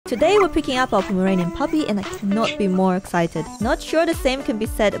Today we're picking up our Pomeranian puppy and I cannot be more excited. Not sure the same can be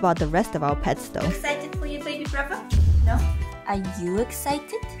said about the rest of our pets though. Excited for your baby brother? No? Are you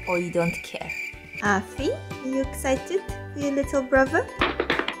excited or you don't care? Afi, are you excited for your little brother?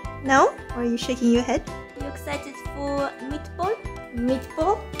 No? Or are you shaking your head? You excited for Meatball?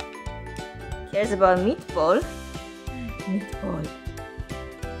 Meatball? Cares about Meatball? Meatball.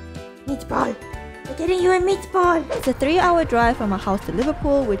 Meatball! We're getting you a meatball! It's a 3-hour drive from our house to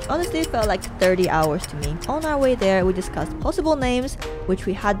Liverpool, which honestly felt like 30 hours to me. On our way there, we discussed possible names, which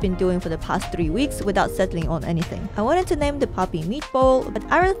we had been doing for the past 3 weeks without settling on anything. I wanted to name the puppy Meatball, but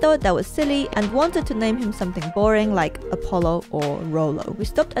Aaron thought that was silly and wanted to name him something boring like Apollo or Rolo. We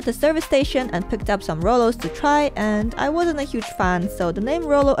stopped at the service station and picked up some Rolos to try, and I wasn't a huge fan, so the name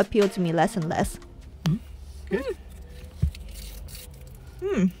Rolo appealed to me less and less.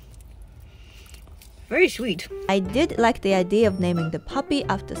 Very sweet. I did like the idea of naming the puppy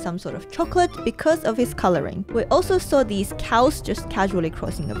after some sort of chocolate because of his coloring. We also saw these cows just casually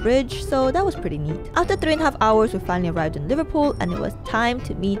crossing a bridge, so that was pretty neat. After 3.5 hours, we finally arrived in Liverpool and it was time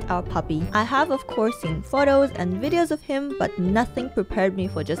to meet our puppy. I have of course seen photos and videos of him, but nothing prepared me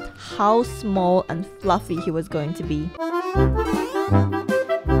for just how small and fluffy he was going to be.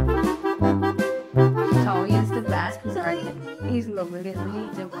 Tony is the best. He's lovely.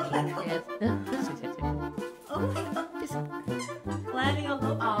 Oh my god, just landing on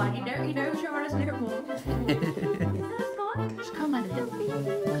the... Oh, he knows you're on his Liverpool. Come on, come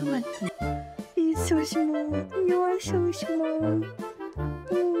on. He's so small. You're so small.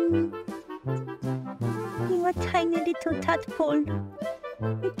 You're a tiny little tadpole.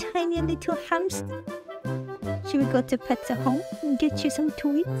 A tiny little hamster. Should we go to Pets at Home and get you some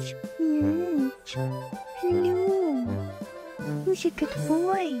toys? Yes. Hello. Who's a good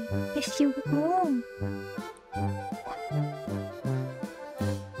boy? Yes, you are.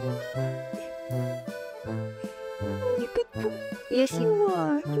 You're a good boy. Yes, you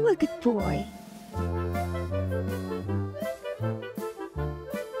are. You're a good boy.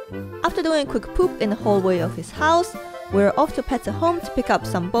 After doing a quick poop in the hallway of his house, we were off to Pets at Home to pick up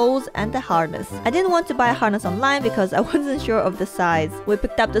some bowls and a harness. I didn't want to buy a harness online because I wasn't sure of the size. We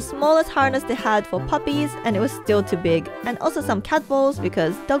picked up the smallest harness they had for puppies and it was still too big. And also some cat bowls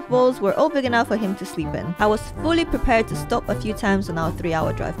because dog bowls were all big enough for him to sleep in. I was fully prepared to stop a few times on our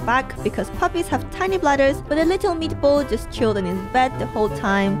 3-hour drive back because puppies have tiny bladders, but the little Meatball just chilled in his bed the whole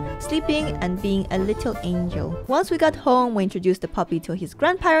time, sleeping and being a little angel. Once we got home, we introduced the puppy to his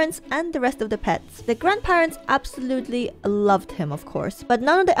grandparents and the rest of the pets. The grandparents absolutely loved him, of course, but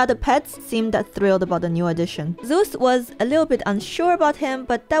none of the other pets seemed that thrilled about the new addition. Zeus was a little bit unsure about him,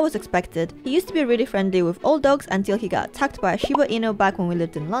 but that was expected. He used to be really friendly with all dogs until he got attacked by a Shiba Inu back when we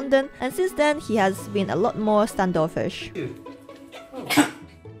lived in London, and since then he has been a lot more standoffish. Oh.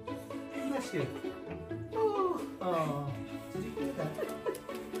 Bless you. Oh. Did you hear that?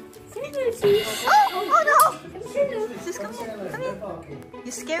 Oh no! Zeus, come here, come here.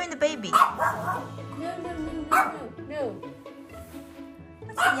 You're scaring the baby. No.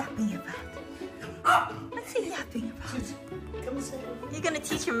 What's he yapping about? What's he yapping about? You're gonna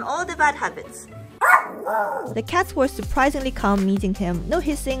teach him all the bad habits. The cats were surprisingly calm meeting him. No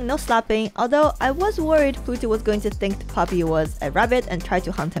hissing, no slapping, although I was worried Pluto was going to think the puppy was a rabbit and try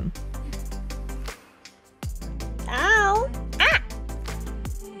to hunt him. Ow! Ah!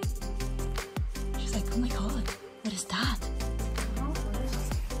 She's like, oh my god, what is that?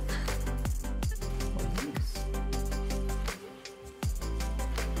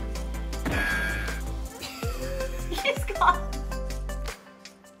 He's gone.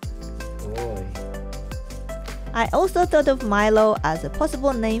 Boy. I also thought of Milo as a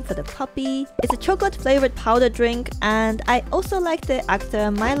possible name for the puppy. It's a chocolate flavored powder drink, and I also like the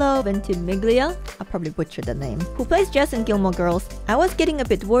actor Milo Ventimiglia, I probably butchered the name, who plays Jess in Gilmore Girls. I was getting a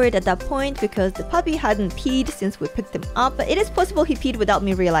bit worried at that point because the puppy hadn't peed since we picked him up, but it is possible he peed without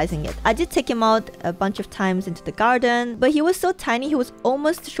me realizing it. I did take him out a bunch of times into the garden, but he was so tiny he was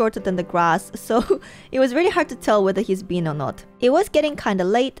almost shorter than the grass, so it was really hard to tell whether he's been or not. It was getting kinda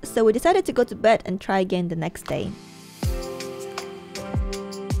late, so we decided to go to bed and try again the next day.